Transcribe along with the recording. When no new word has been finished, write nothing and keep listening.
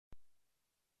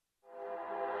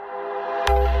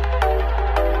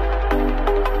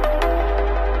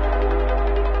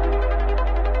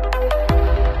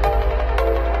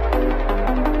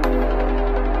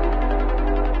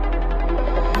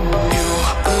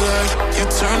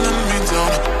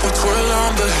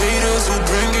the haters who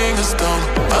bringing us down.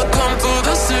 I come through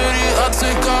the city, I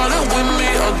take all it with me.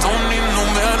 I don't need no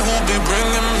man who be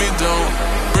bringing me down,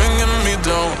 bringing me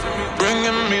down,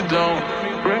 bringing me down,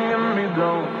 bringing me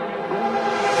down.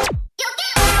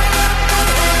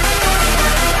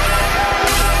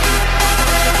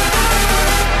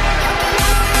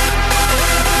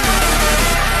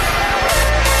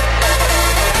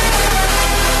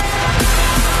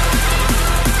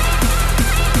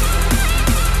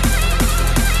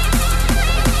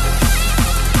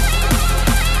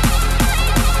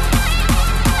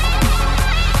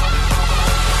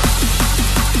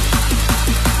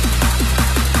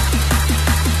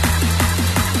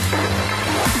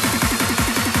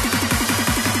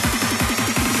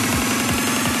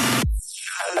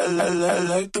 I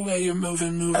like the way you're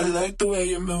moving, move. I like the way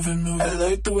you're moving, move. I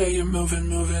like the way you're moving,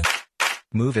 moving.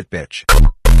 Move it, bitch.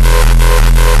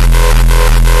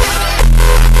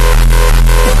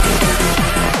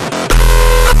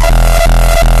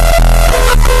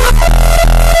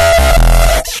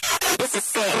 This is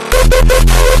sick.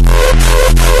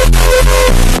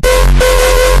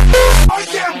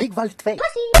 Ik wou 2.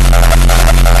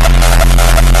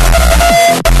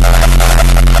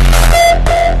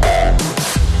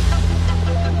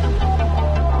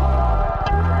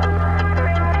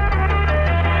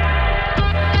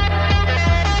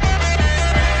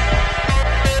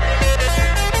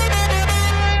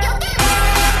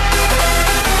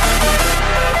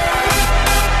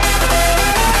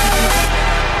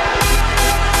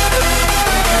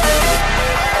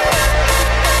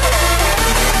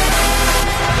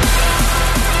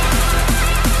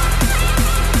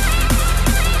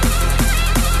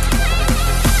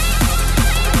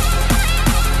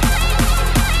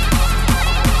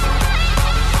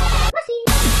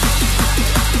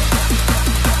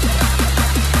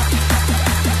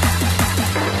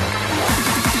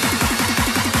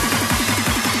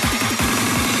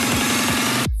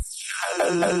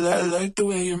 I like the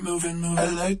way you're moving, move. I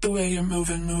like the way you're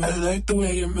moving, move. I like the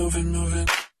way you're moving, moving.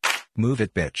 Move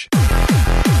it, bitch.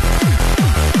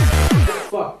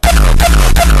 Fuck.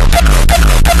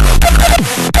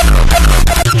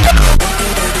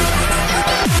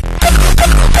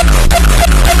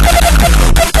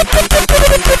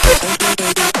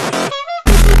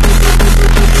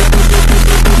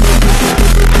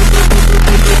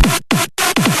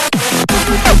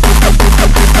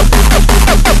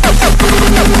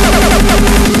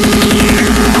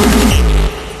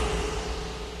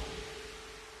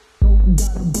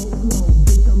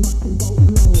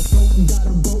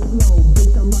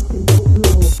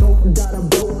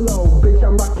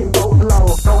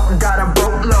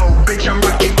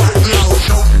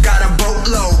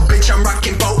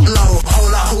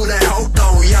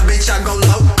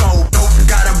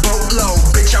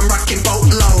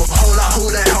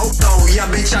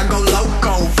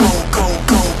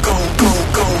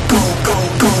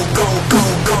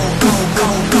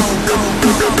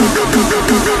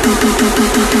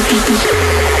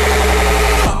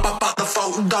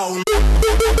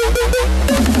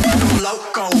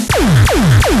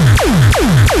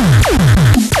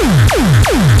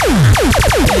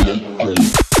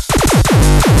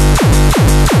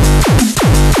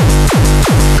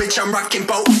 I'm rocking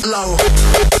boat low.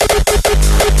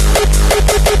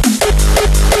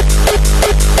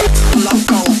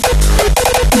 Loco.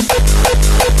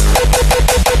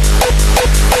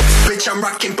 Bitch, I'm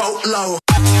rocking boat low.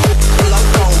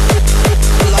 Loco.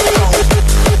 Loco.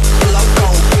 Loco.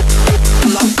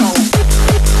 Loco.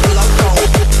 Loco.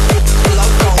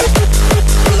 Loco.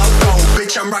 Loco.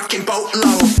 Bitch, I'm rocking boat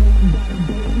low.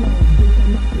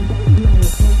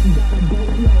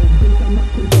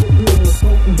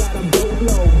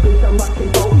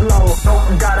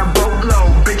 Got a boat low,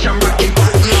 bitch, I'm rocking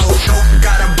boat low.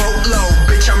 Got a boat low,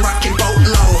 bitch, I'm rocking boat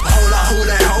low. Hold on, who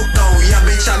that hoe though? Yeah,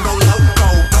 bitch, I go loco.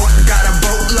 Got a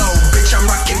boat low, bitch, I'm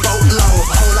rocking boat low.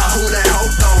 Hold on, who that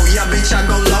hoe though? Yeah, bitch, I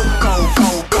go loco.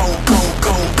 Go, go, go,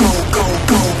 go, go, go,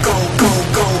 go, go, go,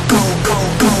 go, go, go,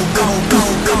 go, go,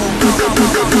 go,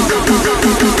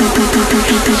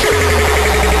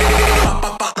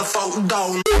 pop out the photo.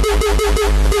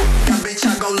 Yeah, bitch, I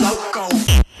go loco.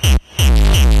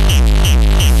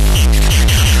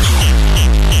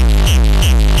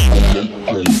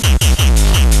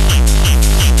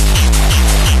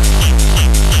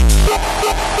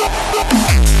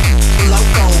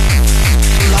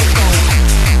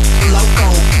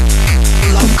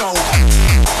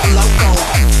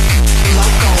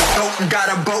 Got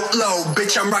a boat low,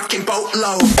 bitch, I'm rocking boat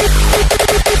low.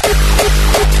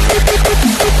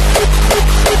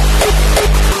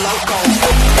 Loco,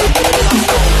 loco,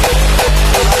 loco,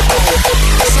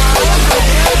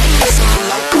 loco.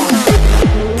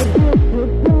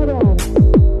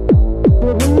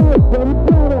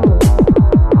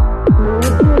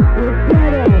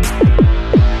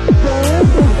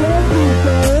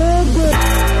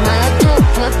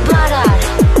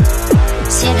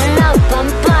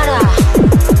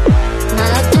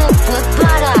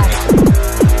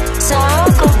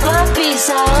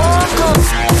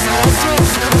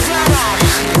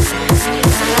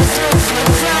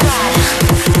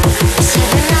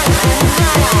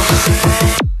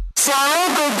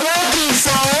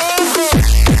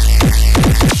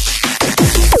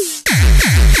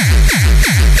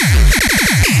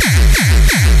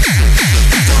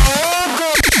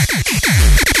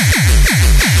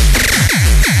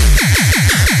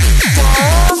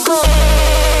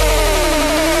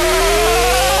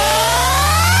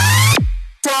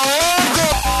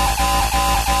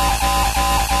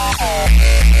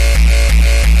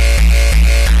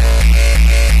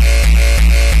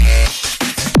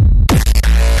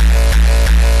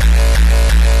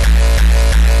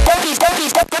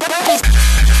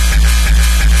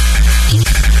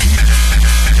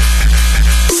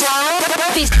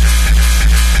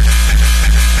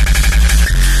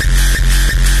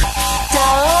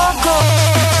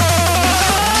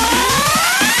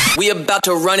 about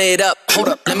to run it up. Hold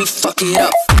up, let me fuck it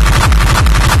up.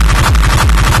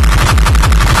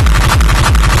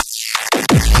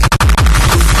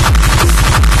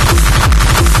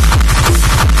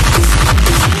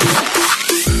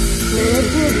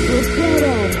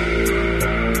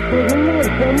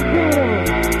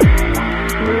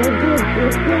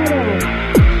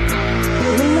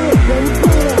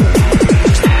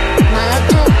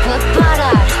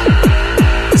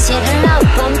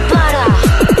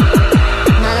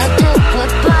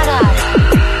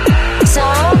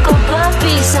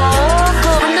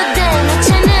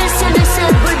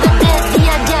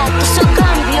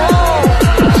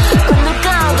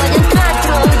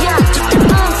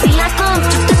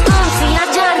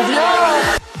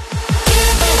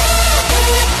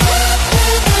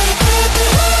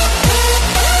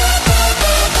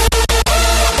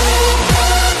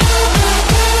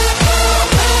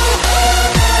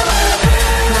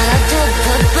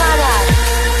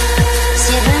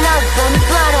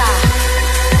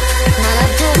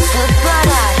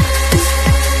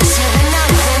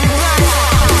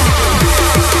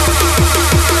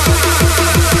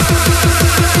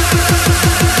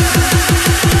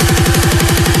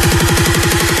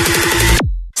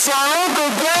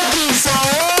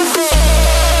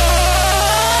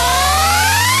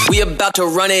 About to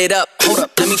run it up. Hold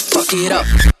up, let me fuck it up.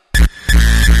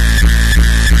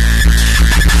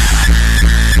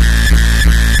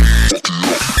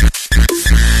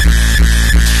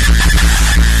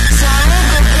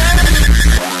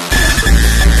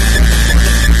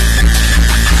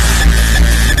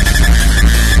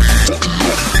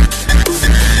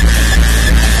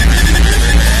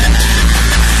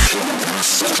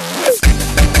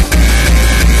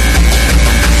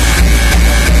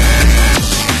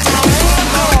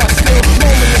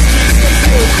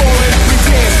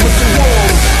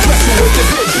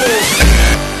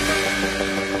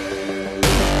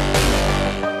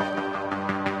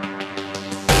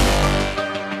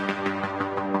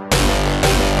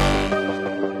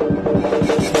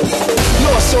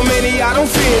 So many, I don't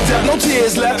fear death, no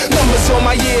tears left, numbers on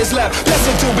my years left,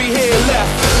 blessed to be here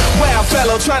left. Wild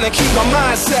fellow trying to keep my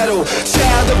mind settled,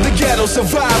 child of the ghetto,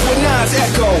 survive with nines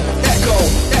echo, echo,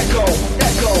 echo,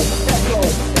 echo, echo, echo.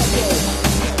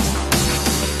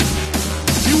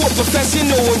 You a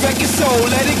professional and wreck your soul,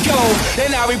 let it go.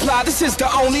 And I reply, this is the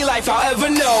only life I'll ever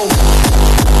know.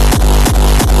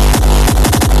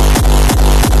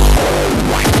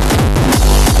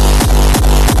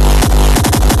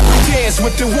 Dance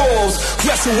with the wolves,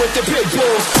 wrestle with the pit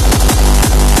bulls.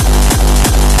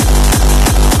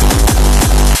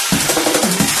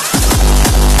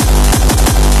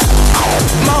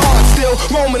 My heart still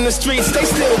roaming the streets, they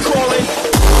still calling.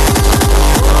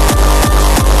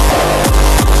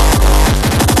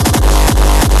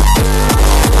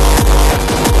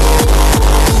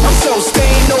 I'm so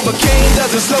stained, Novocaine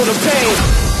doesn't slow the pain.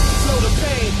 Slow the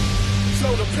pain,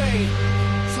 slow the pain,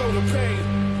 slow the pain,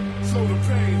 slow the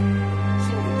pain.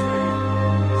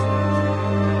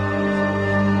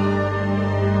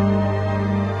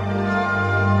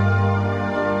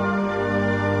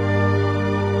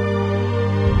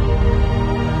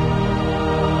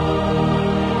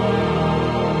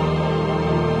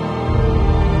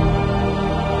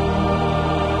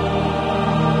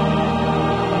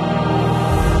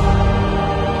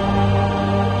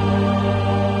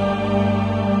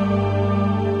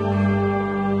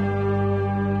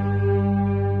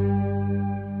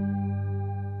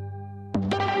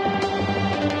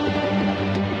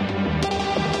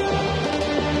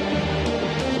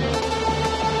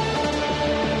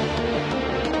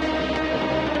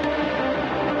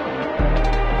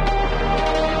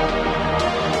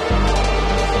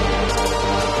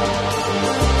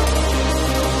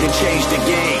 Change the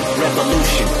game,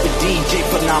 revolution, the DJ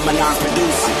phenomenon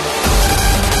producing.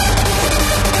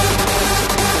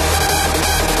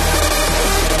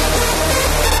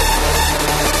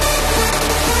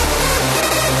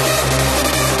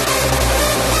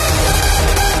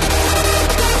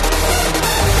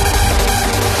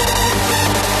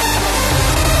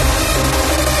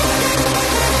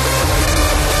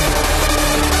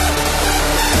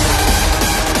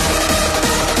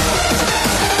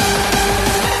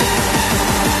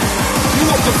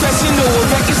 Professional,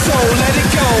 wreck your soul, let it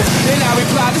go.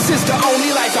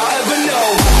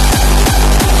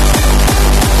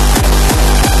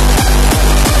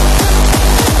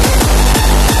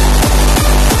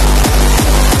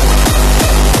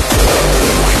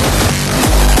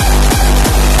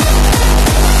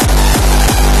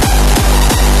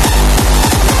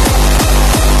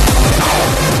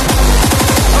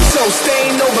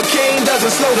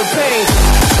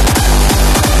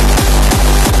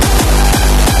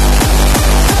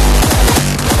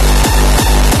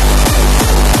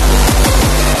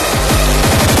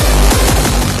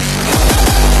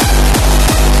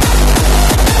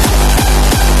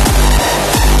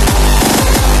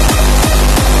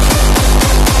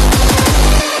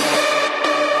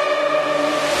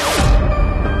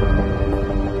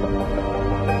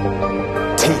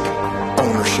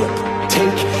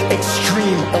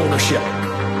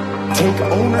 ownership. Take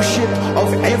ownership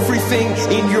of everything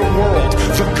in your world,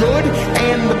 the good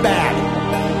and the bad.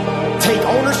 Take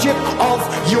ownership of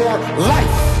your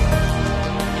life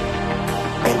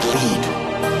and lead.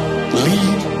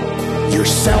 Lead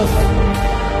yourself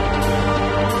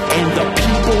and the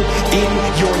people in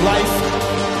your life.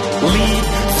 Lead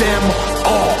them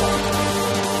all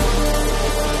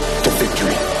to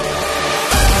victory.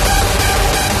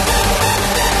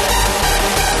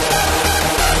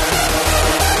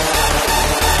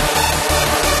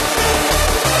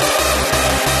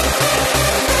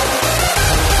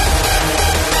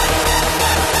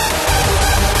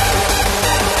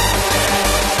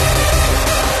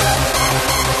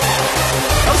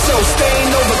 Staying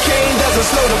overcame doesn't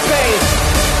slow the pain.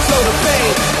 Slow the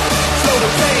pain. Slow the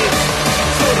pain.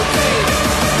 Slow the pain.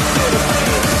 Slow the pain.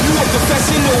 You a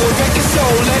professional, wreck your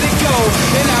soul, let it go.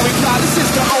 And I reply, this is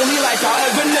the only life I'll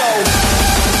ever know.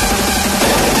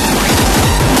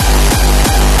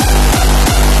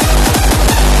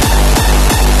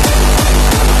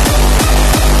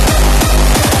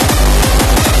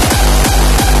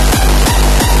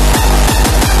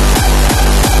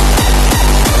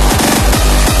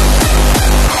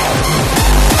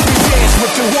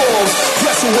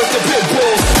 With the big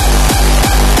bulls.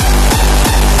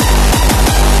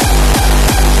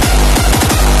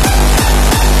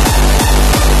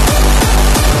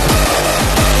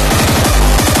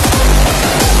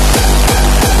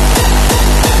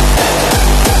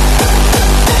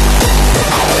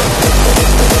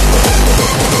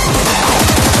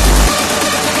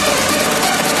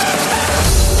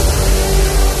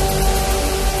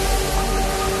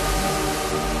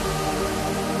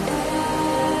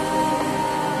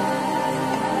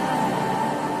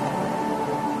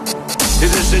 It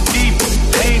is a deep,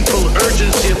 painful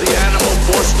urgency of the animal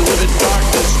forced to live in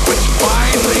darkness, which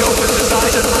finally opens its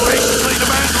eyes and voraciously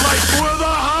demands life with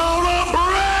a howl of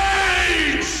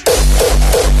rage!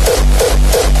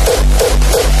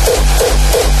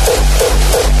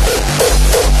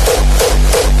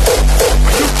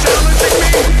 Are you challenging me?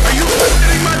 Are you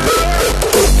questioning my power?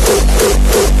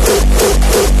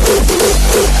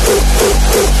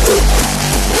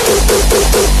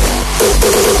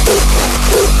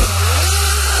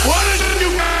 What is it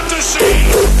you got to see?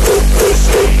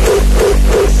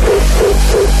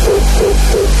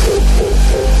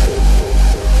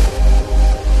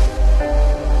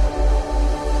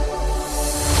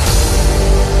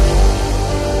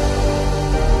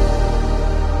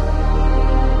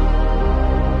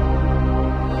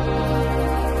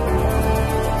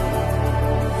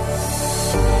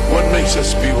 What makes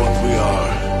us be what we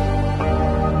are?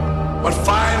 What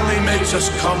finally makes us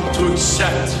come to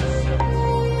accept?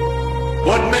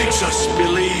 What makes us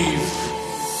believe?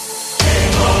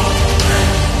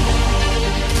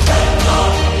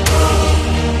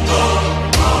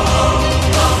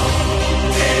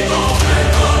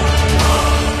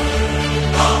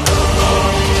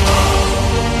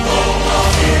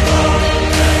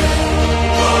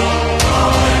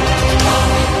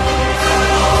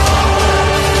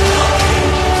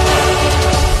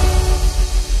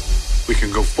 We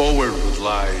can go forward with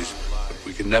lies, but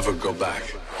we can never go back.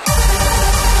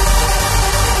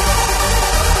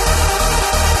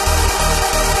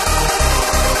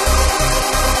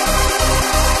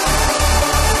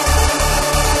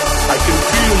 I can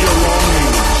feel your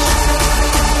longings,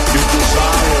 your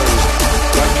desires.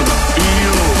 I can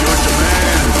feel your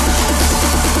demands.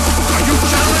 Are you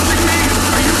challenging me?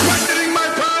 Are you questioning my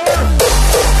power?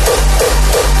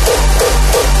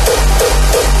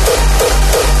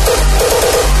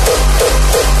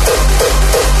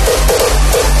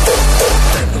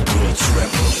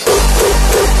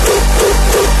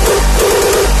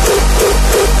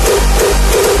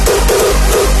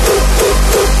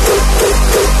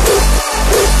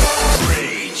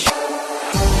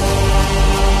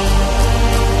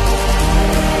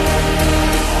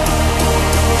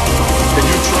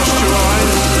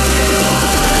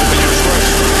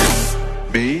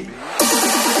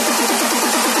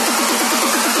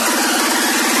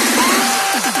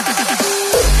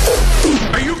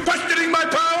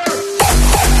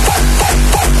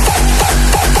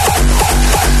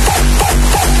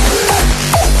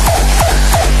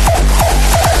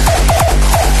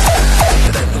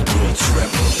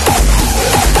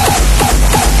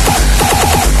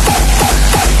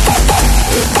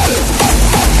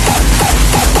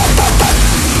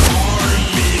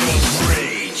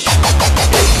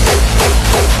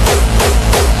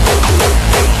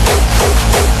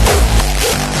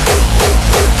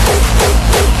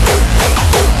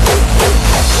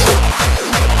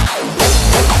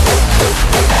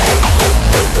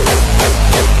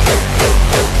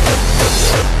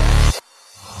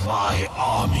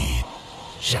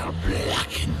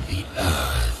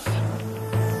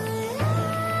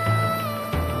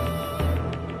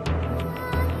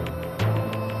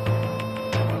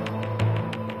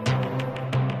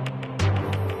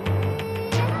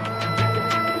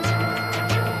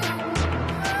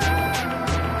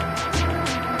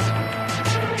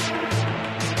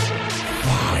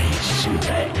 to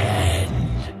the end.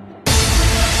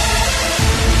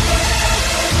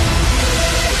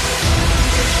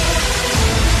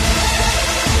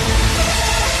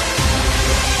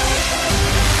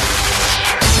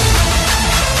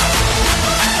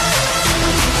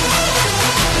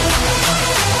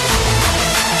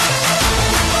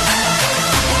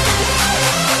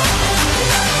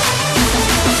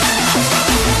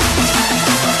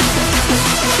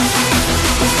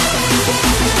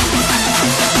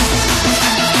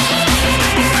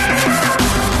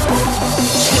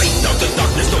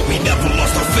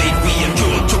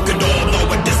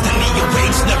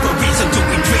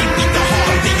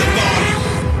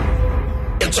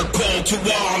 To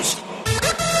arms,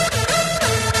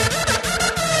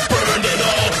 burn it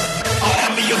all,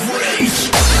 army of rage.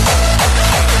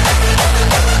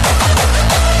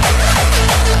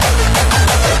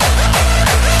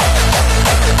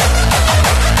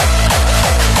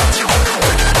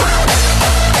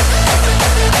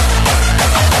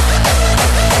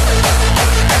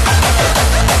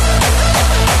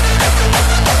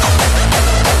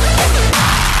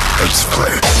 Let's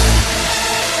play.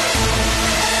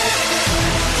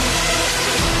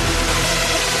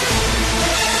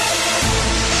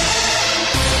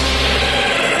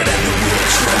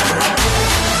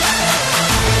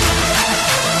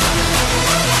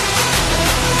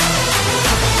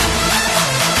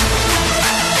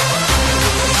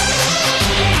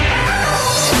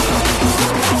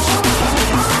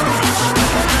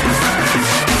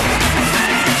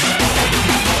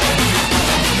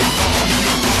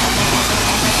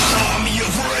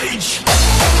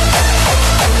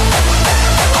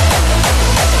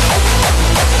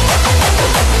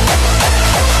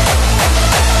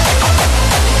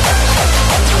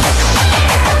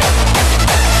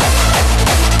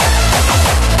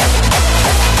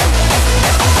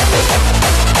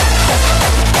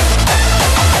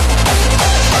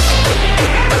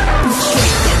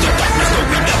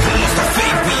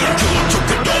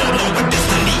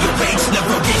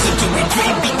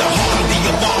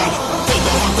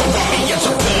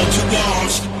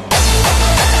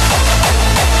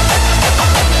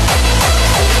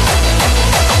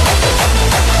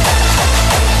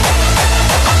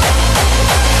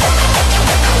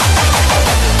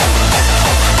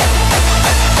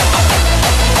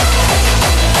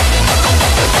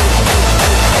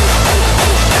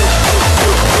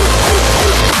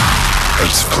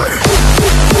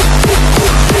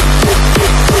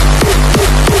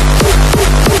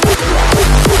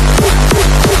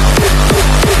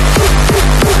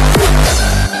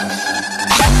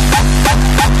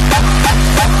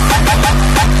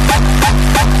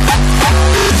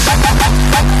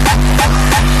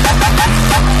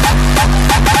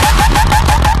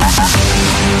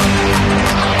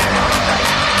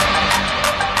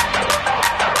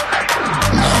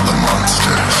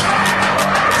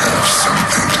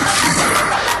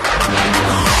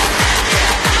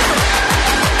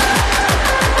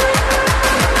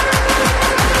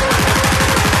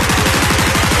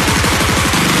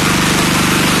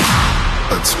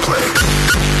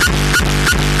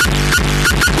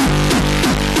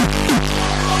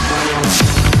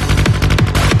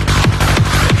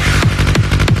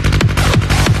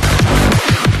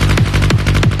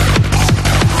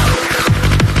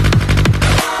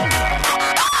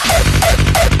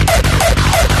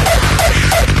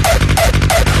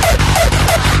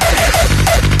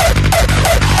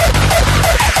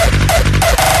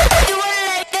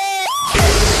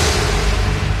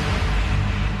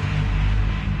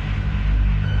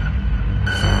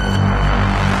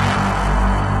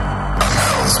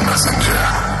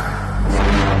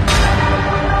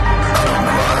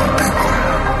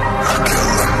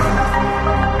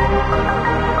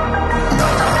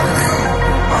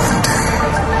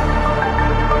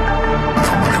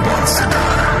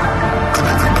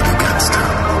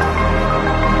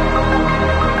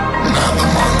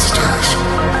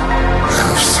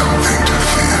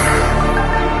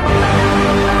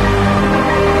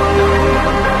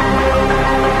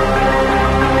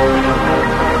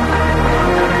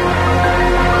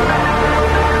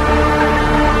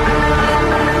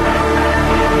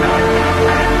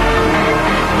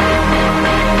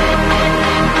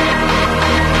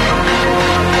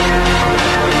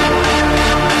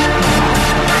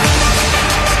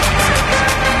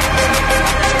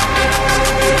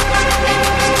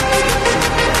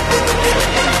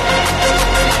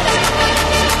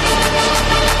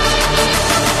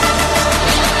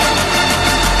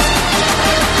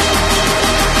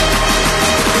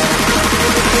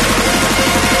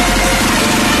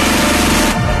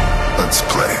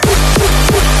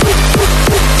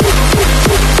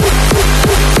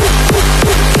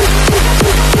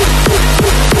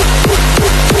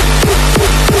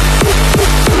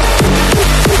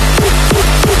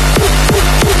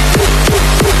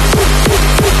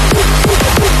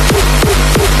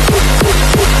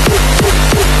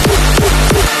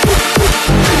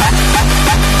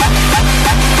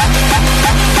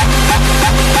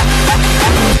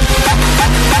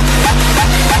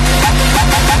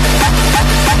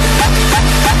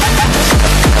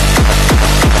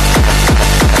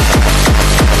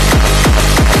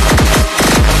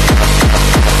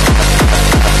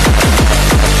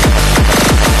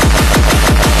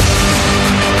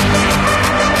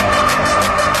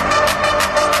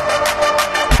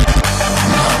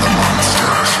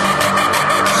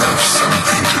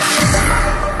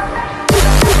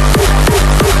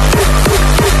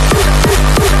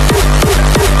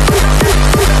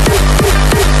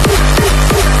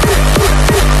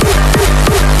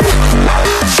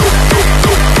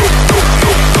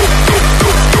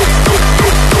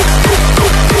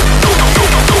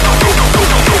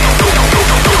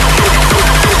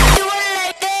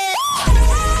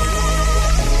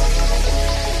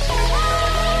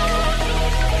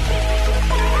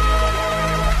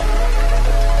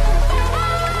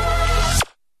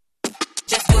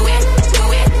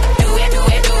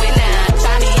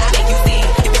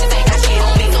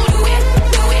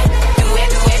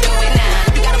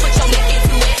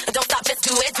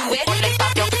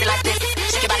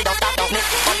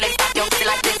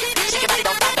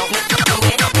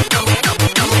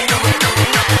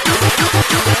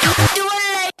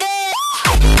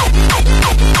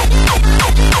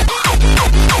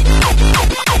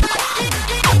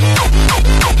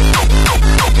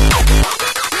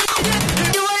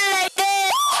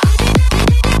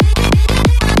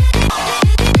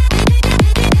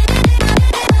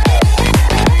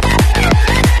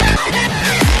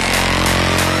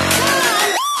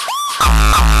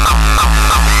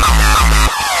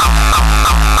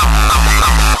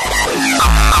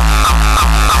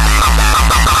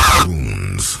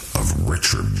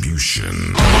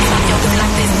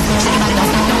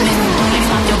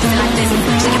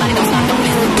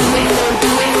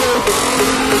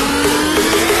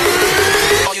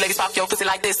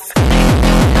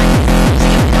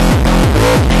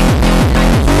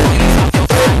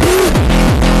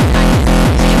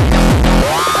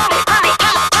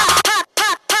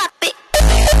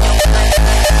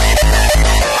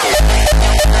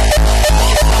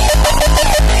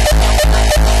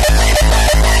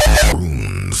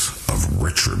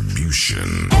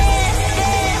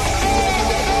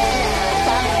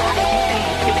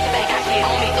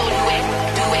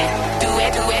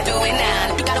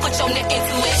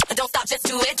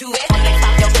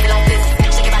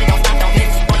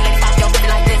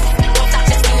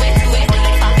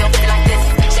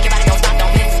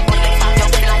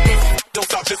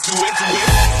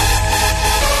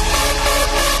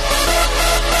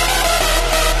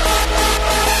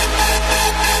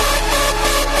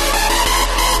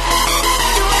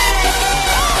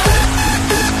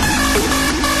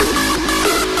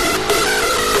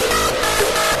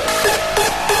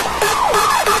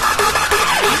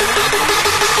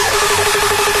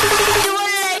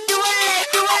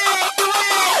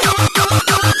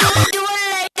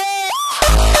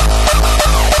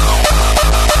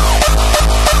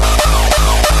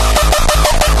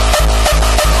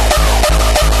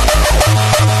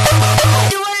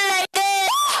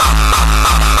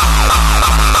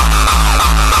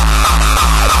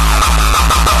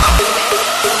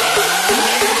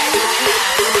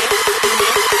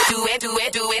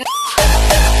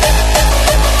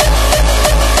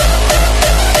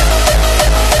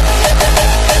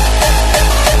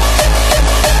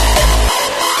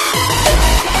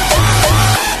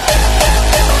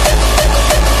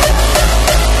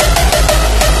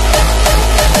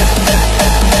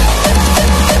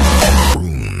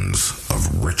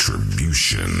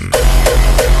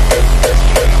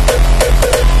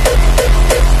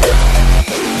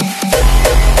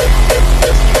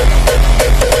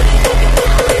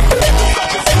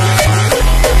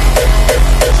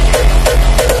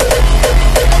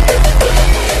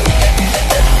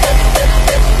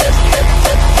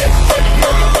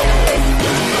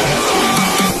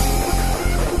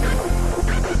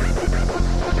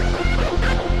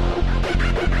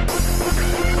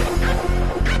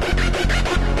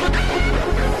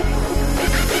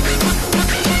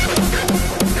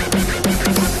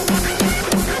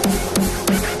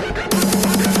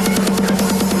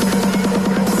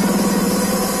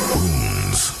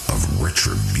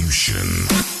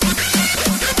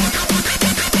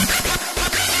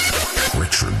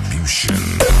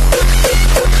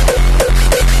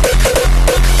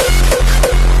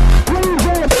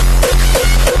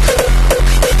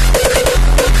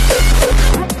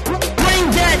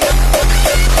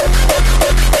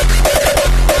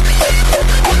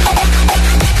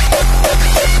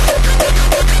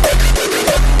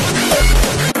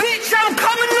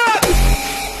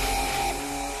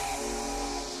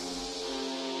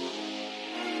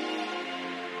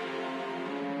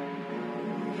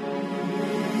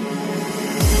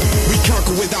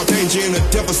 Without danger in a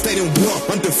devastating war,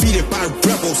 undefeated by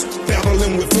rebels,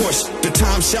 battling with force. The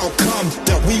time shall come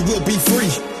that we will be free.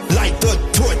 Light the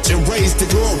torch and raise the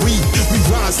glory. We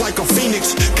rise like a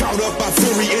phoenix, caught up by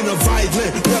fury in a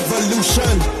violent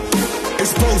revolution,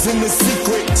 exposing the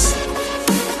secrets,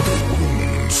 the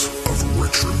wounds of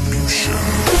retribution.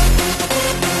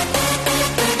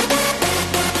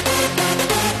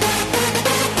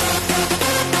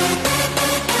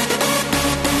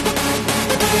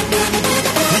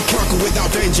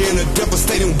 Without danger in a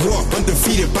devastating war,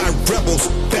 undefeated by rebels,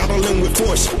 battling with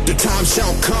force. The time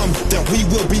shall come that we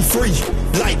will be free.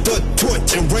 Light the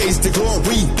torch and raise the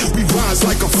glory. We rise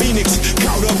like a phoenix,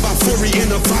 caught up by fury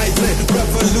in a violent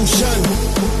revolution,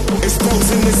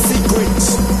 exposing the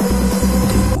secrets,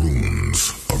 the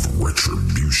wounds of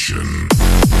retribution.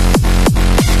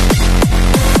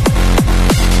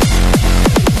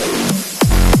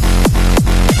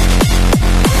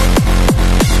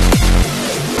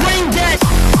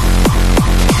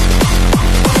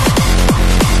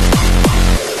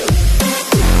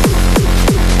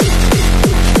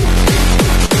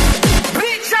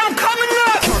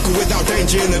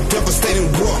 In a devastating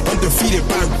war, undefeated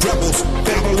by rebels,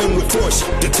 battling with force.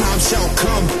 The time shall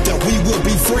come that we will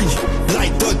be free.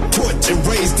 Light the torch and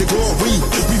raise the glory.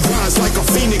 We rise like a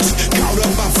phoenix, caught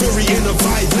up by fury in a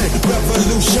violent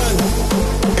revolution,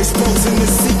 exposing the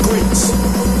secrets,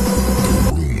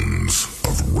 the wounds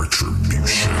of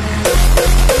retribution.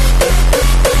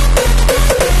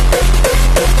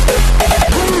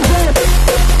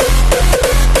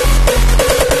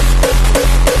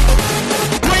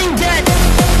 Bring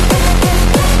that.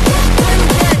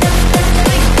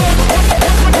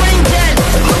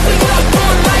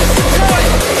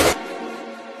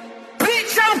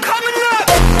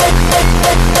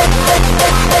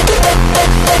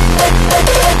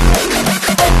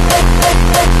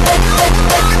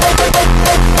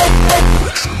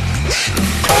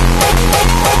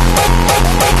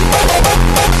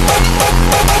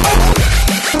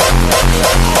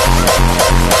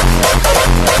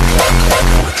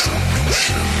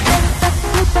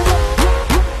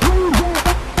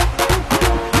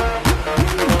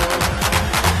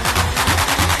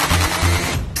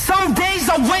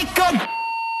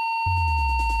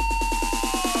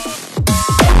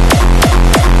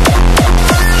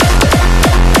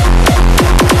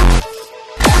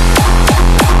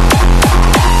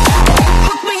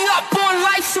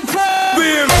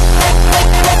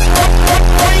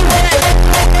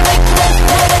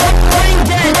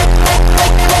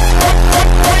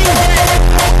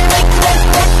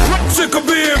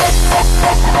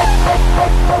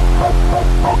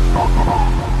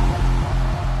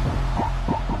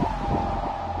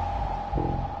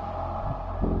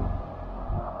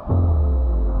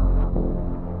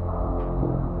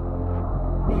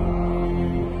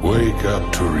 Wake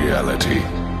up to reality.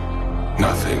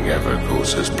 Nothing ever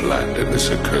goes as planned in this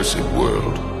accursed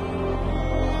world.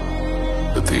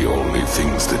 But the only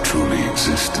things that truly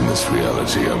exist in this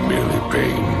reality are merely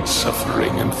pain,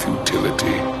 suffering, and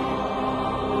futility.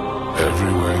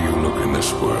 Everywhere you look in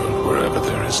this world, wherever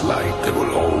there is light, there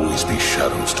will always be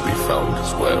shadows to be found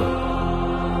as well.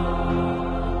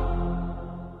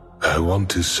 I want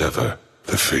to sever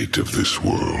the fate of this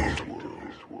world.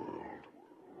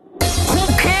 Who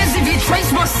cares if you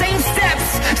trace my same steps?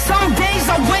 Some days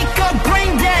I wake up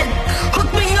brain dead.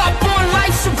 Hook me up on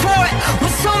life support.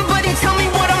 Will somebody tell me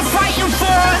what I'm fighting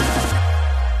for?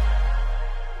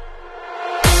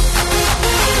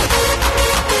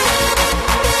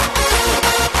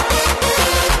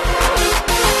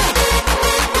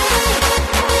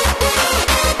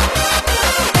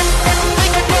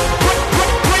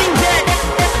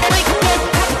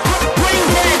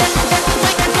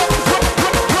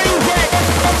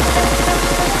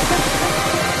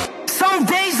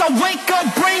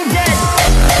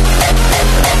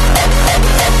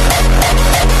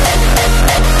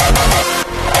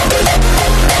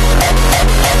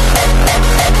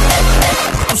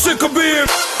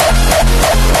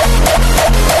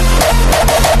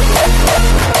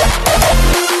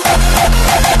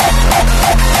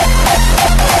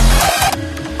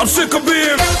 I'm sick of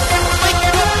being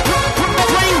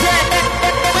brain dead.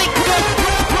 Brain dead.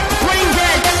 Brain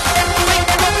dead.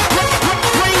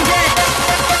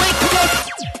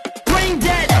 Brain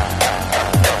dead.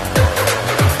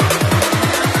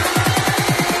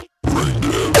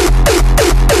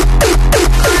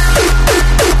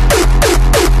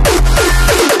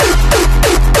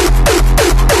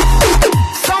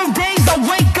 Some days I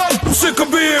wake up. I'm sick of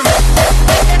being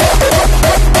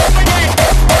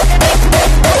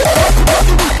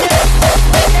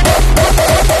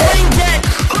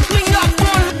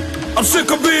I'm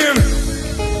sick of being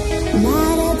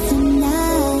light up the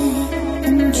night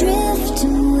and drift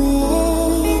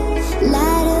away.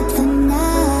 Light up the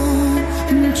night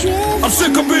and drift. I'm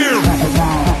sick of being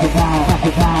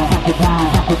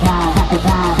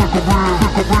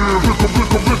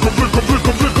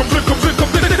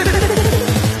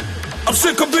I'm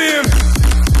sick of being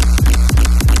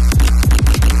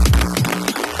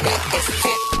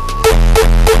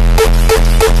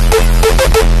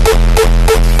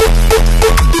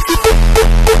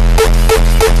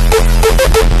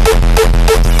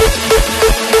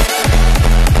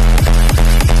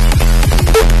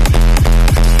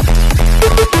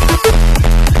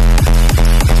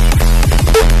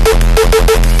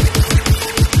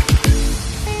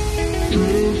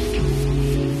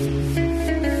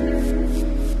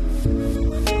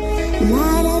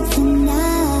Light up the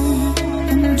night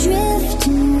and drift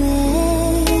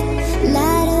away.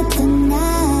 Light up the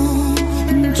night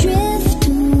and drift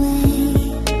away.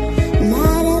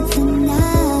 Light up the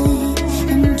night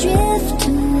and drift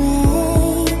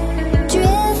away.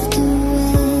 Drift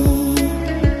away.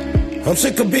 I'm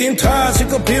sick of being tired,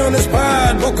 sick of being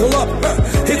inspired. Buckle up,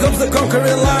 here comes the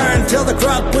conquering lion. Tell the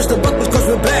crowd, push the buttons cause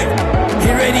we're back.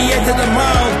 He radiated a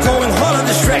mile, going hard on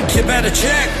this track, you better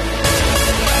check.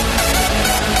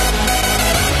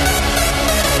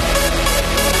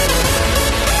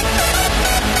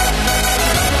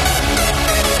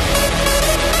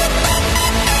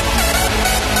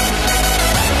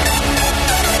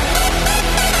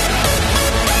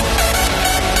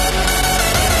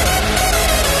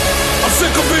 I'm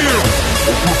sick of being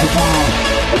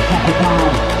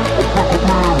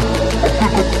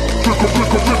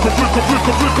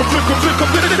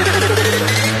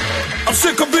I'm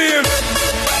sick of being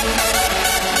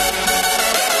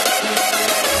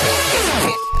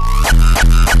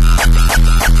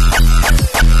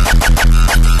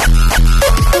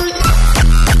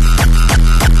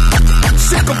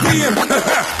sick of being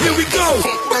here we go.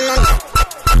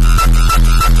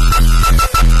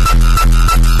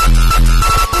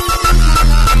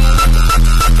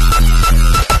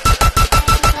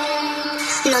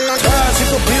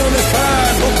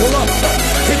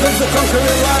 The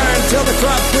conquering lion, tell the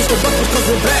crowd, push the buttons cause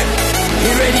we're back. He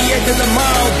radiated a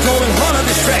mile, going hard on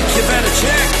this track. You better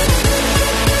check.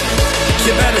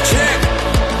 You better check.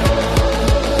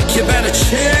 You better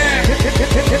check.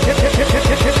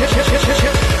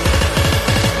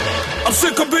 I'm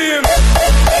sick of being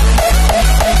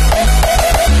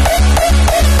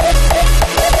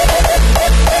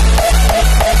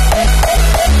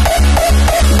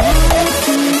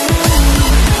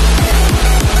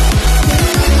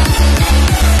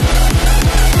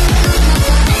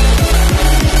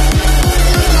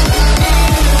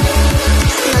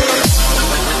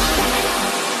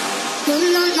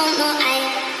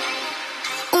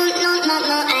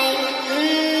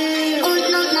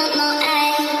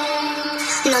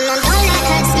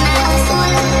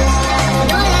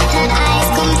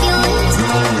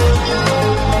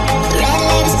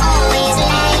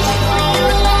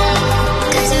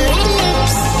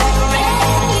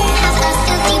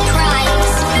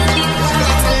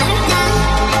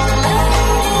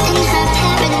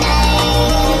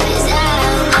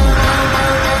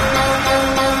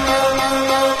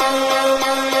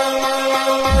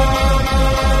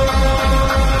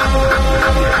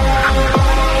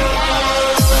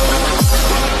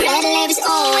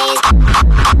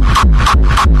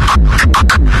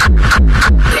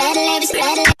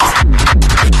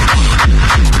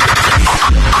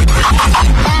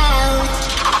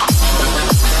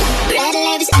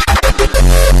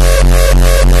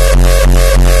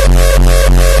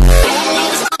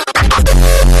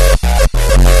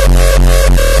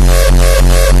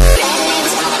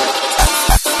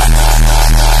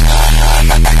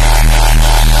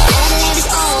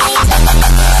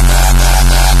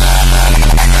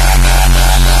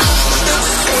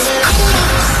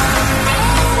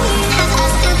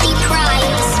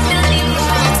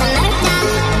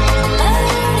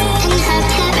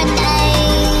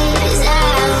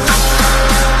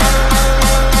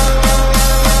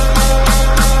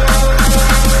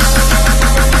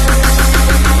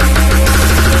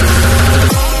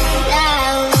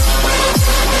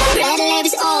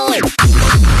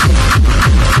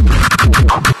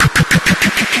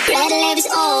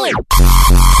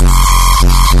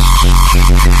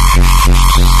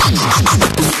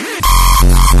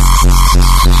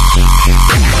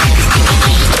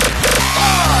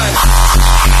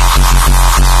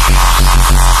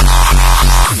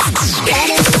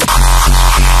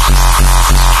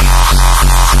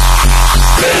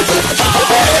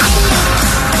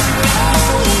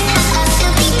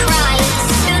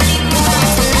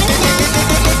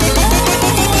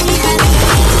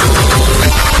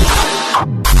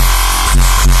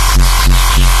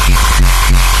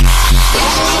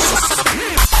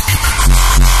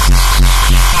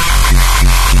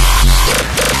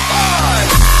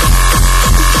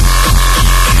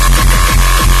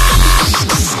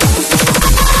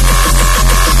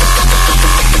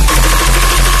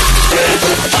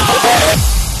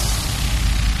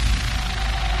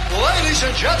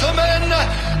Ladies and gentlemen,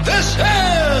 this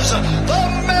is the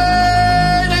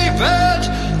main event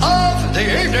of the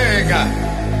evening.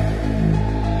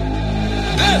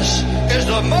 This is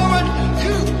the moment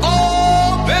you've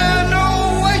all been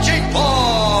waiting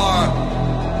for.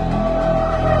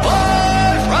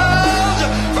 5 rounds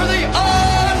for the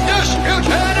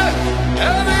undisputed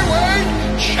heavyweight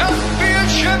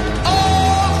championship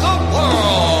of the world.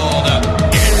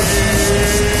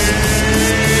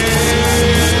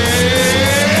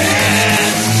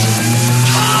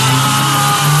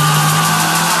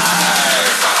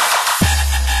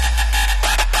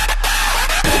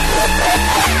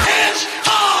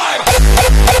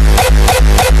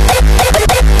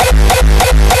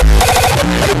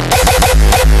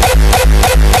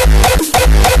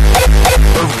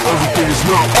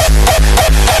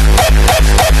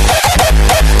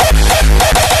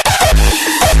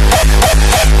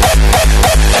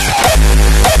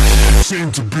 Seem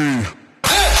to be.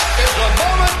 This is the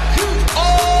moment you've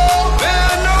all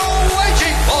been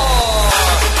waiting for.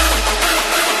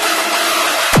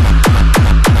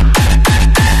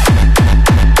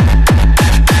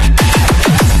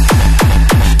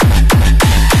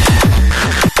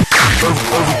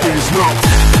 Everything is not.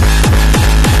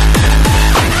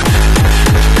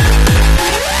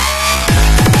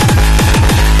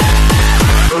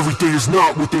 Everything is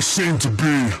not what they seem to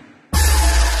be.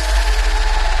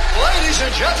 Ladies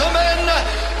and gentlemen,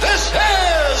 this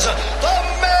is the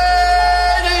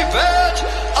main event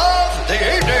of the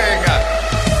evening.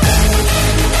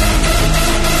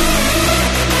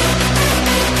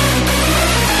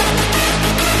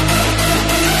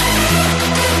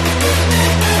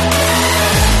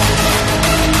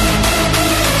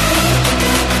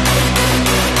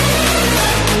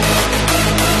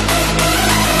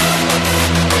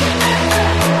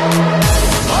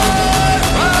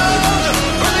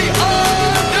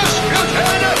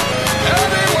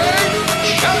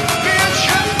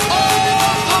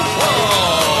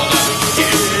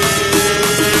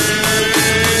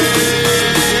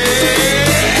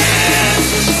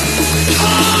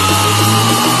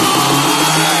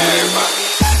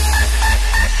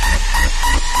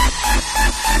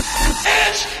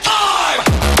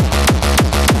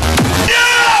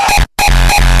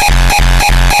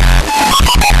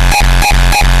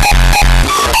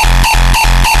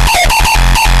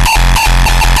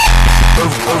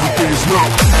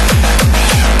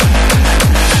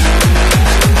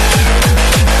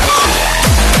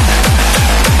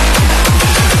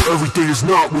 Everything is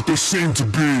not what they seem to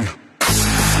be.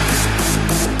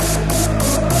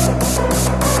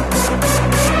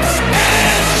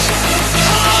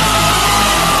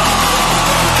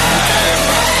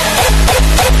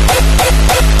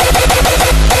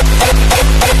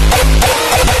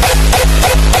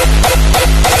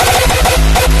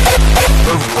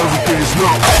 Everything is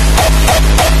not.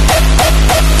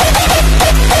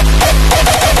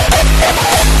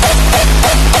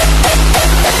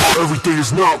 Everything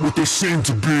is not what they seem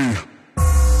to be.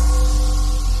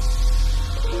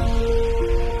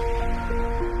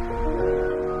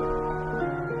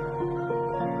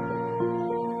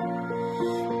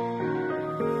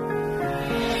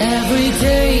 Every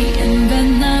day in the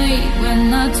night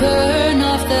when I turn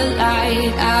off the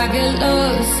light, I get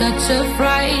lost, such a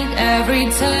fright. Every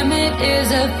time it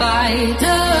is a fight.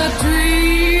 The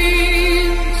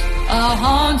dreams are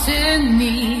haunting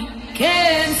me.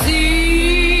 Can't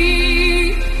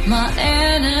see my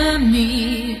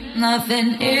enemy.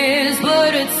 Nothing is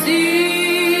what it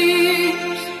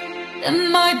seems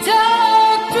in my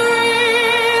dark dreams.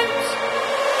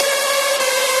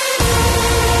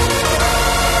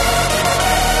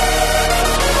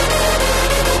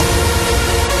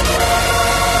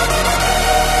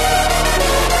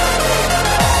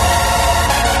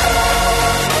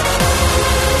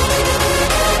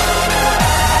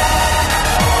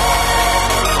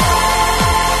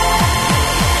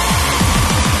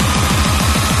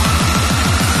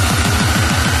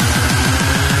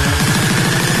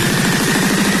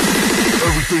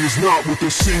 Everything is not what they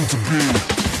seem to be.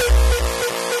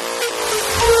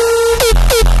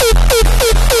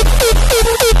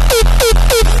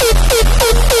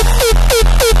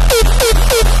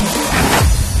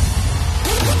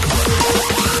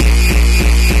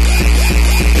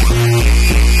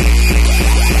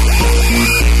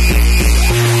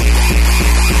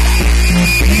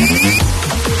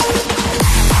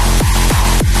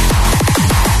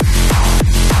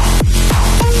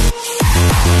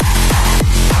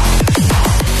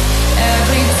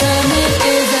 Every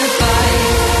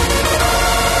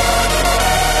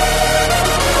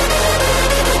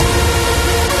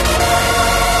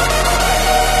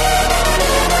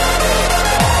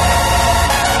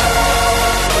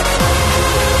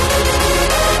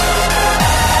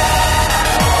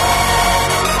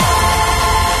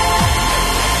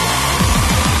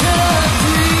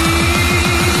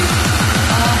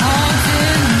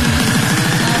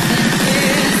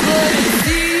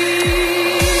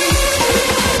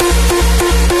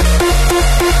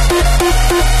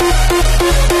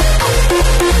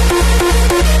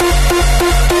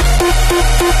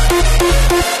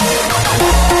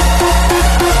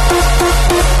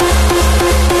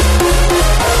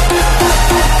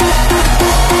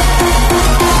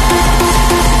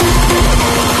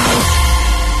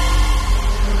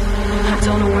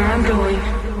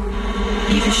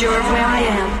even sure of where I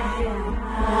am.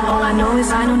 All I know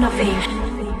is I know nothing.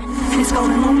 And it's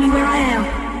going lonely where I am.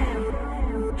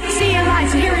 Seeing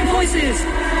lights and hearing voices,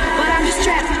 but I'm just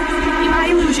trapped in my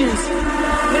illusions.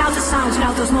 Without the sounds,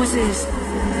 without those noises,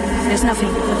 there's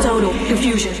nothing but total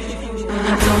confusion.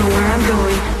 I don't know where I'm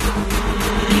going,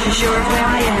 even sure of where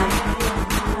I am.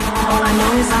 All I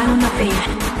know is I know nothing,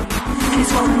 and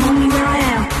it's going lonely where I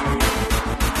am.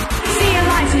 Seeing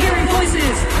lights and hearing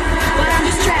voices, but I'm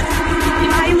just trapped in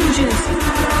my illusions.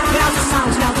 Without the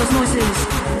sounds, without those noises,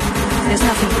 there's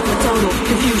nothing but total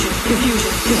confusion,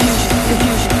 confusion, confusion,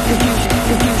 confusion, confusion,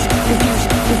 confusion, confusion,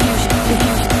 confusion,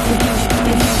 confusion, confusion,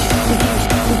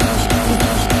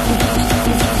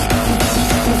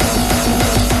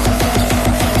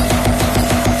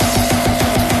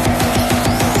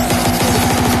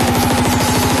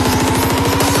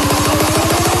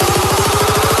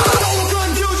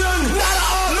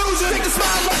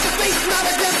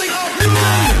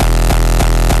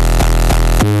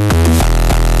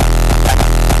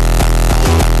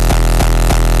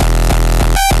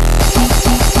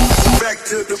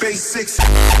 basics.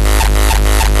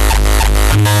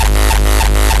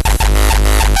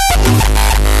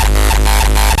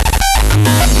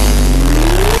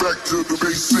 Back to the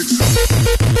basics.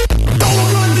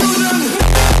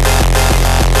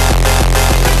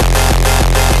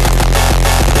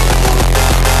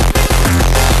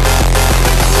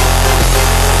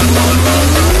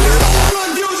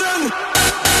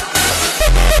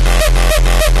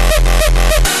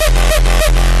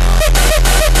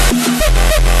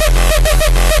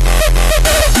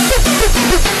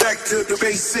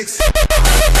 Basics.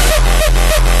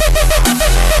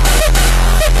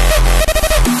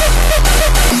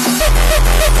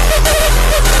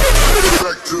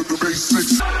 Back to the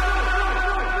basics. I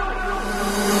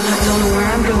don't know where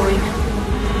I'm going,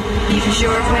 even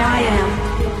sure of where I am.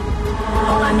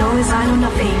 All I know is I know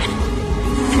nothing,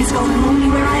 and it's going lonely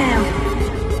where I am.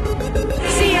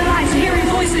 Seeing lights and hearing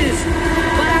voices,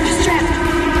 but I'm just trapped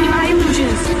in my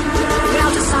illusions.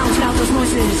 Without the sounds, without those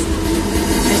noises,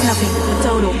 there's nothing but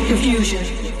total confusion.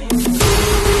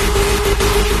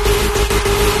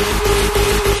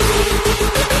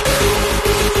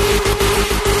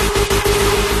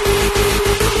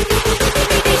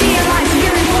 Seeing lights and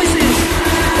hearing voices,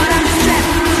 but I'm just trapped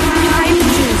in my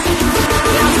illusions.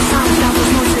 Without the sounds, without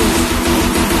those noises,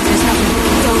 there's nothing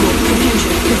but total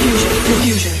confusion, confusion,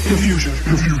 confusion, confusion,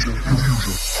 confusion,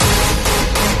 confusion.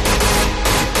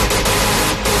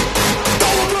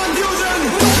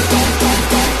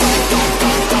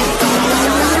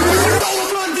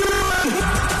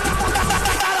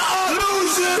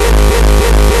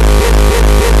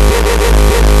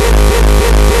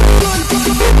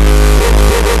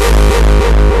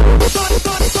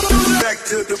 Back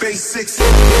to the basics.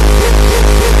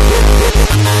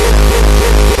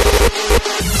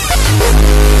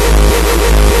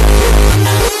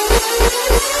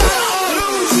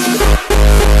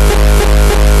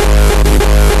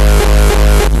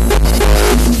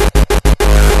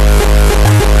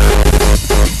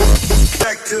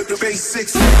 Back to the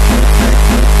basics.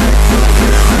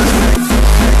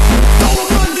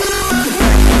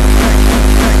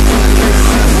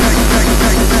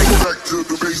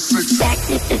 Back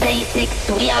to the basics,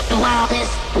 we are the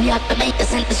wildest. We are the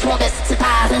makers and the strongest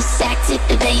survivors. Back to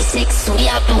the basics, we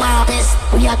are the wildest.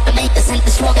 We are the makers and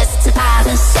the strongest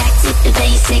survivors. Back to the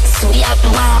basics, we are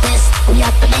the wildest. We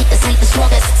are the makers and the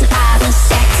strongest survivors.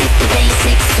 Back to the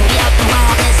basics, we are the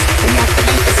wildest. We are the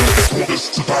makers and the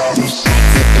strongest survivors. Back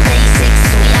to the basics,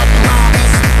 we are the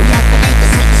wildest. We are the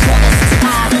makers and the strongest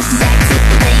survivors. Back to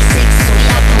the basics, we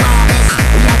are the wildest.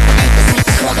 We are the makers and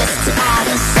the strongest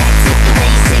survivors. Back to the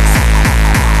basics.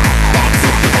 Back to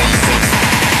the basics.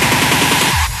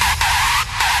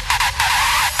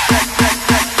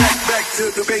 Back to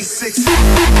the basics.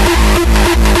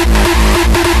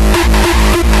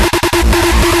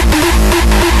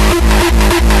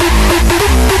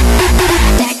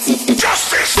 Back to the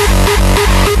justice.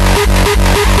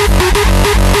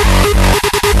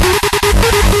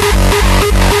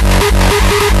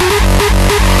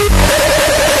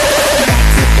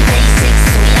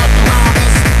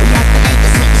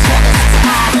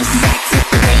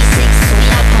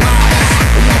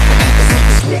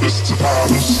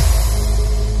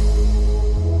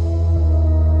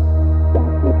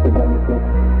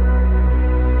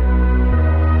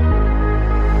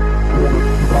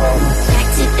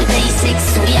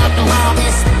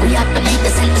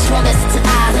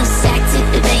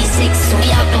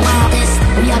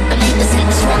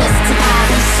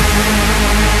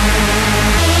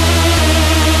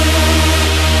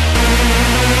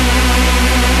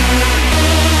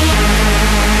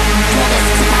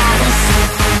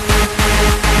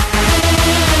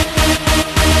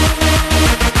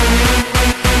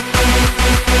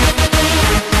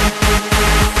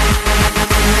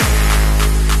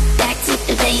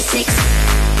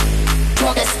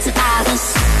 strongest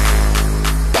survivors.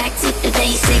 Back to the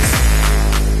basics.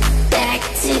 Back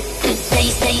to the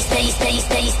base, base, base, base,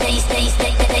 base, base, base,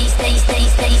 base, base,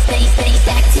 base, base, base, base, base,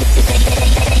 back to the base.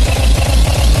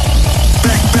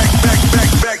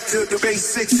 Back to the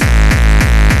basics.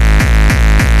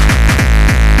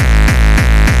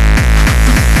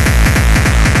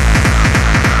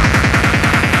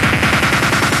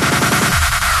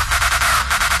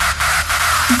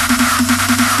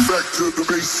 Back to the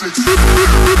basics.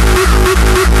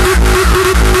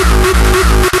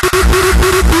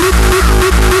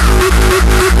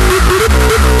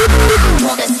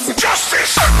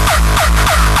 Justice.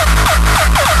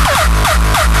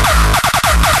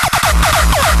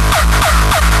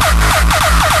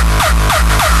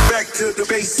 Back to the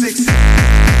basics.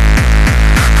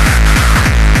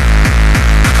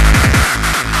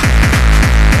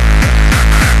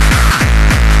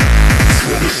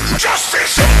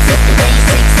 Justice!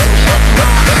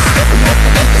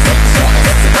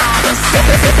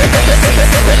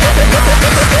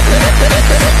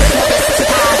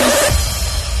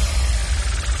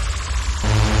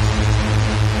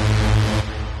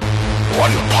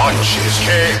 One punch is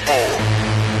KO.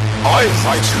 I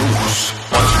fight loose,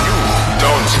 but you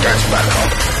don't get back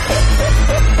up.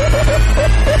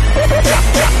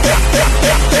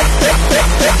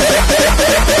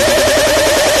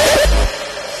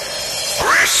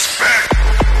 Respect!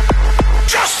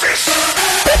 Justice!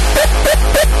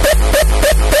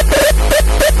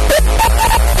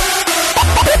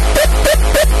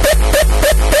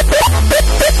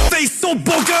 Face so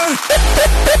bugger!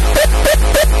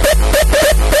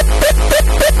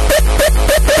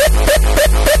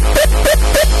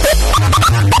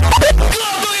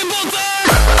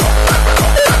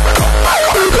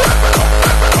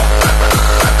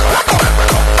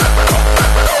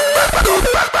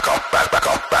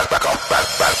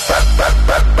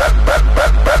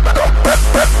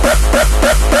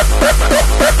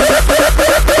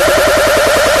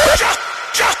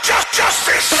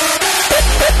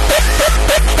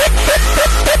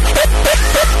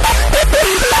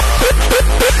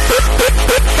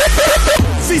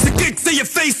 Vieze kicks in your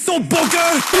face, so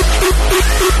bugger!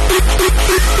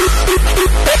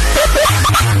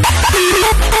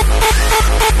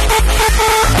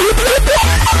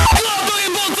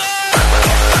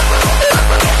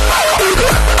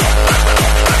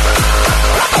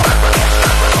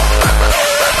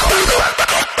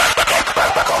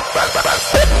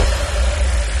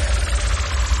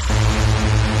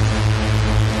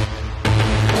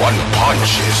 One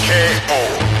punch is KO.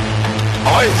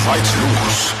 I fight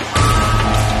loose.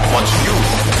 But you,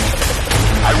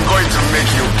 I'm going to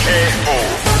make you KO.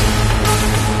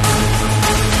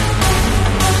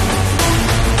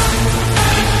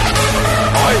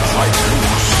 I fight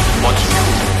loose, but you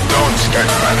don't get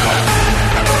better.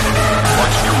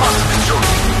 But you must soon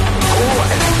go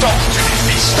and talk to the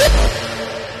beast.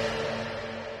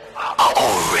 Are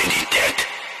already dead.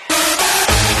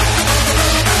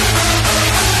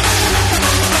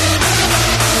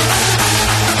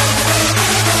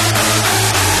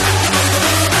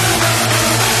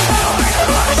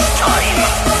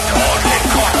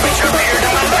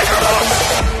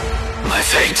 My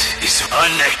fate is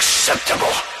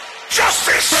unacceptable.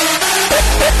 Justice!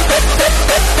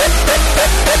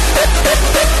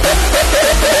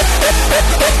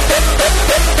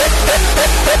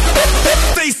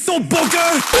 Face so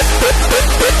bugger!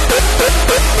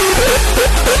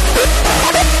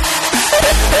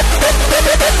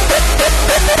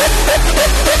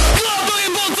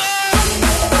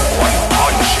 One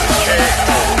punch is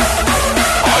KO.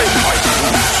 I fight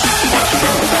loose, but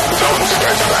you don't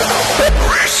get better.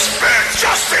 Respect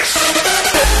justice!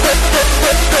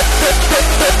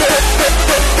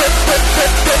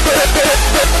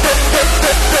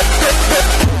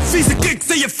 Vieze kicks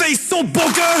in your face, so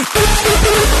bugger!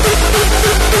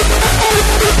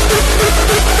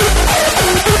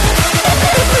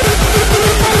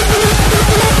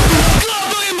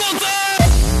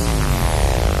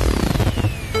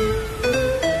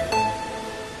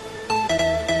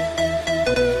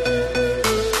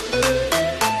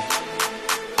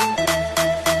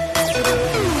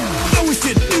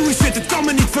 Nieuwe shit, het kan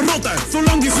me niet verrotten.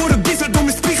 Zolang die gore bies uit door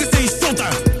mijn spiegels en je stotten.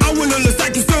 Oude lullen,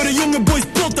 zeiken, steuren, jonge boys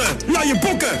plotten. Laat je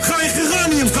bokken, ga in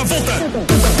geraniums gaan votten.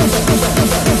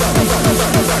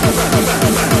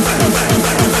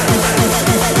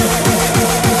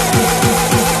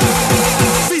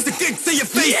 Vieze kicks in je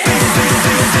face.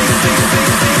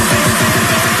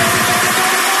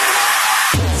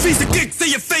 Vieze kicks in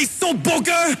je face, zo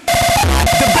bogger.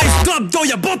 De bass klapt door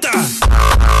je botten.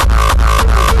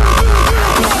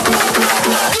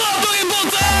 Klap door je botten.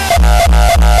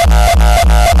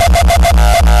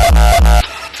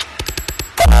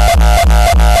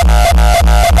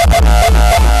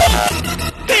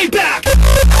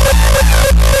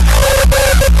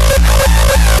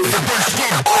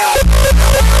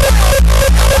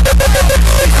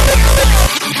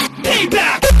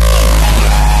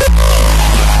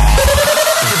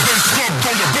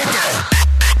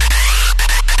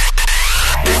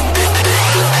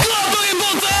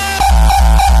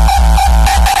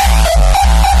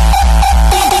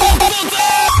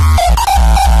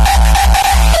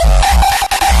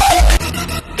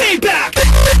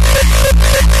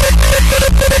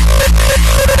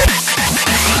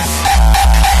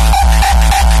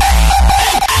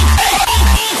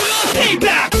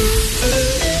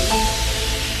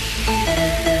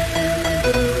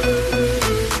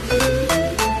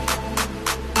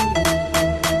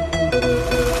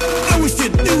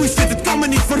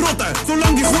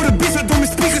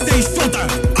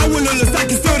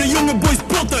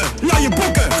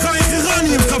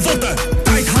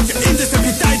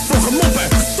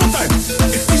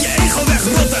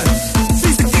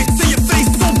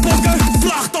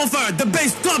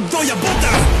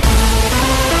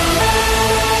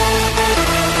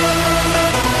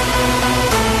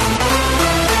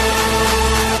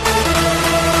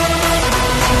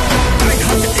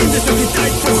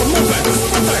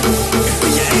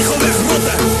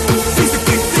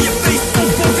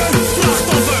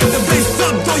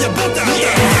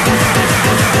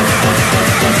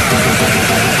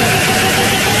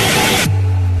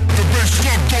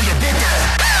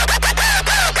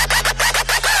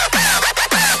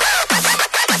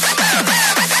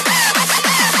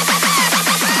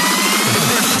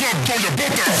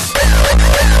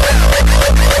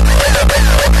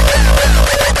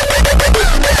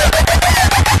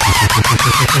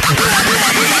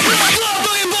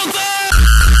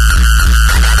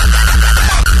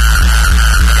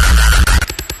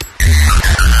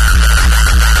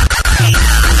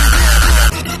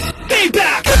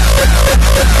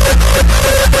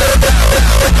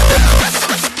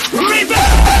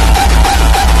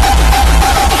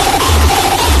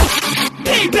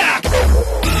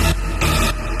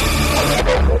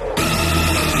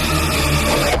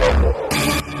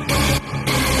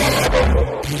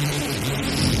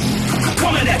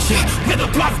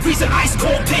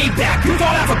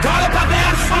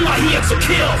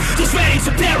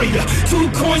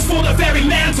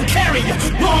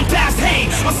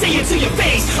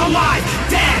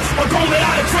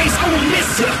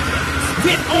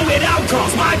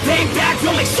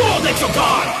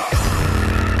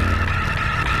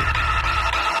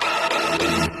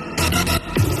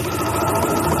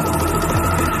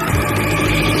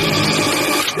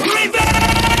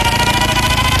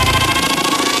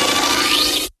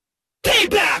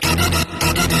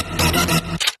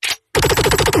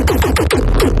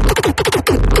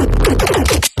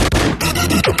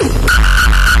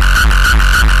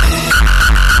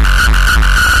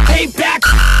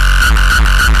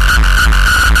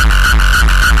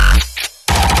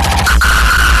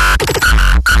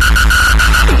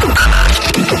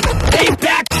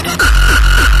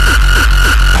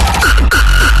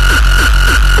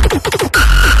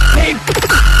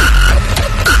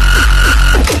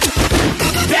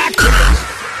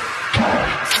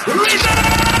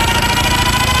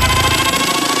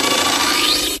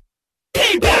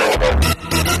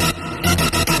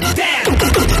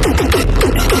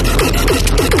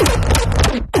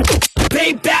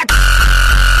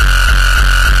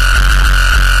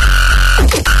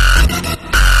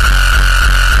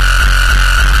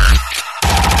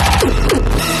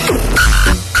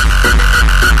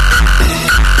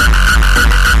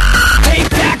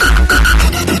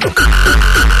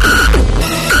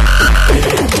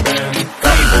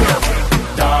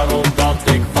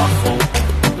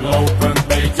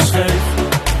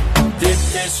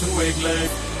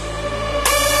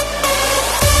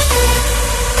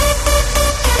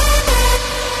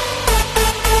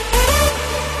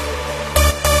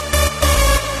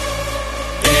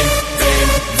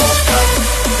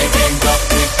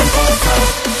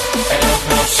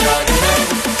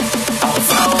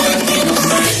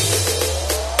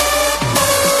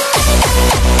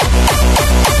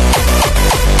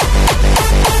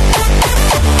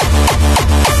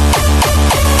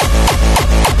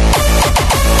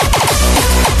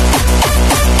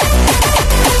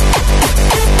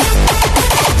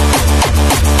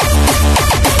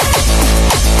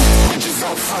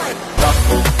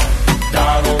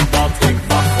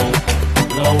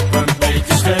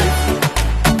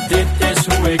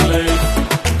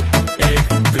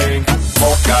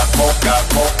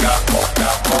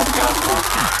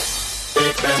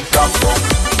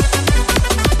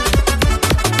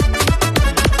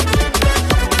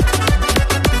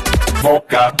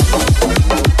 Vodka.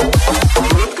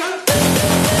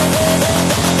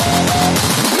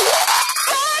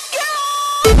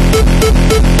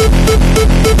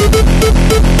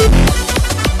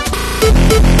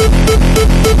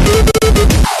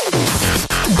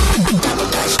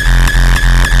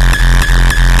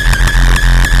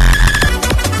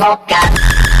 Vodka.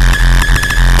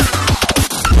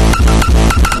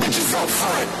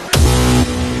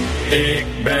 Ik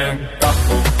ben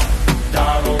kachel,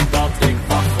 daarom dat ik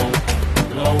waggel.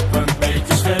 Loop een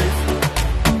beetje scheef,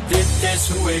 dit is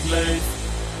hoe ik leef.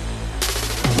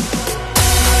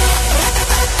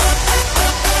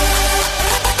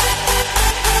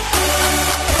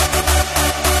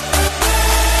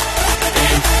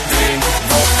 Ik drink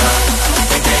vodka,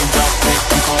 ik denk dat ik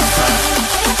een kop ga.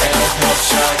 En ook nog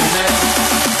chardonnay,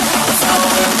 alle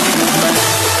vrouwen die doen mee.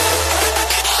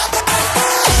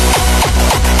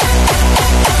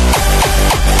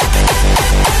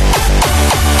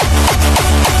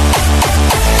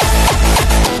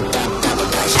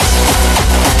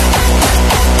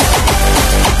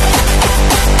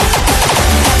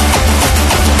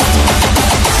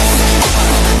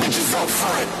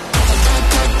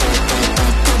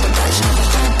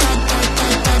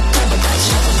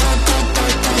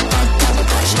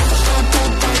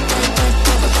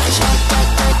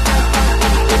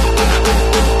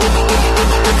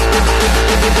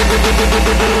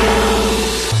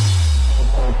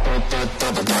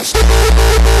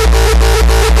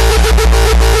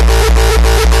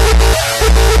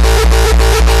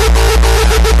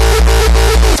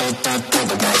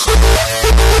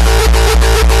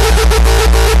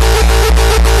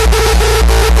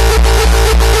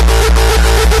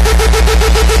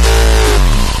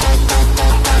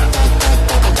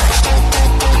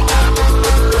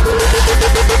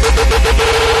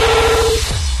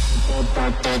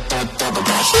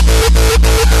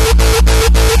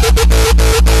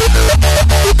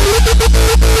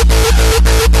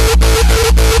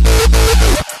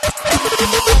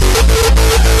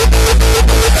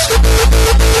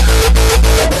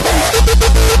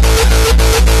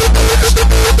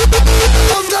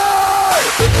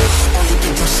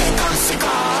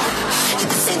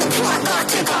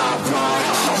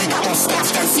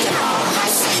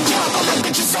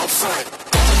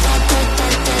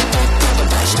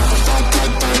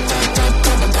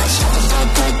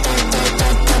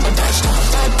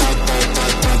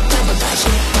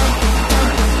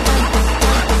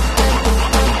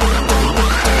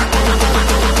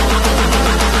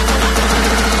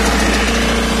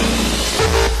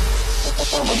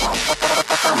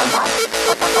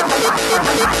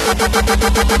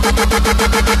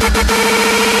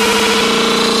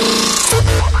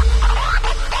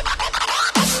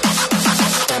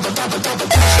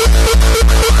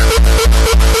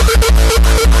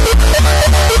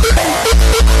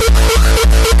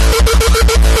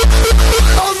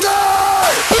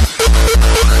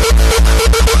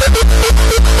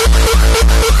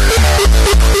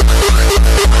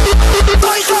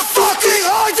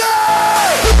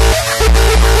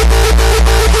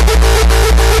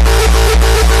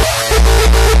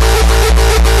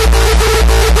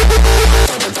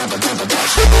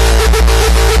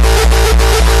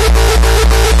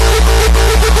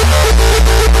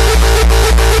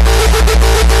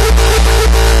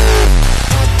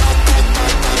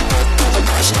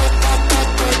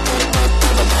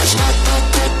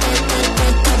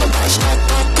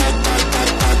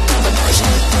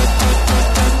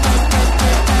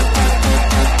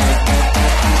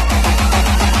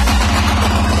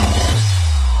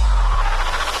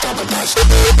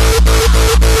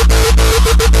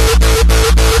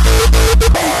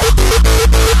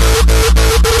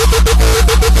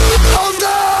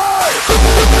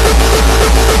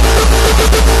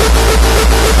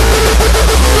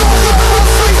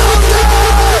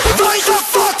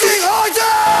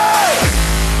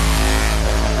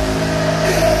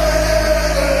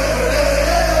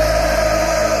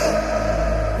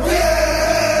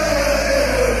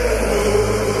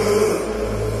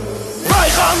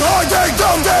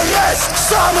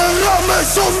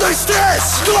 Zonder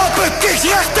stress, klappen kicks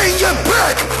recht in je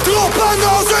bek. Droppen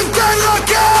als een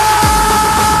kernraket.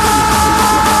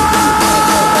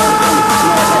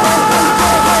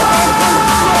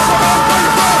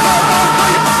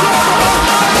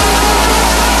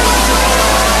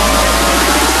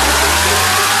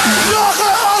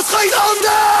 Lachen als geen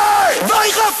ander. Wij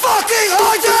gaan fucking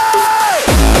harder.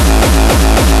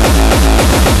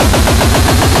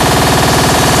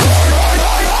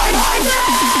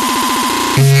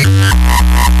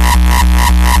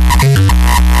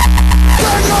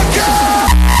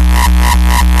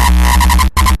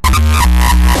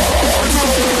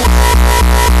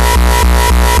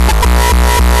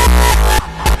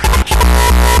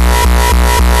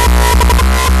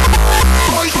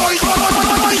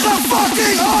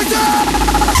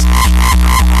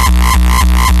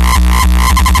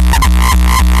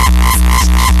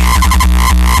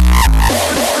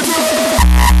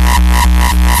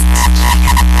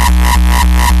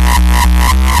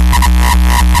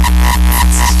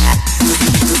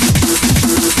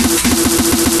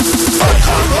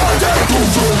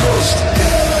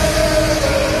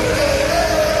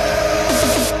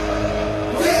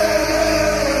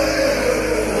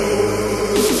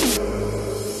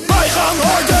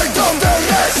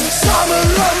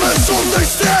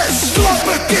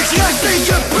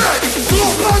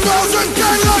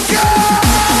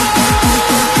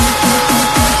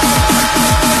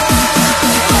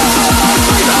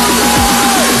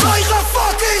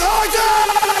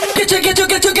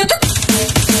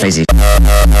 Crazy.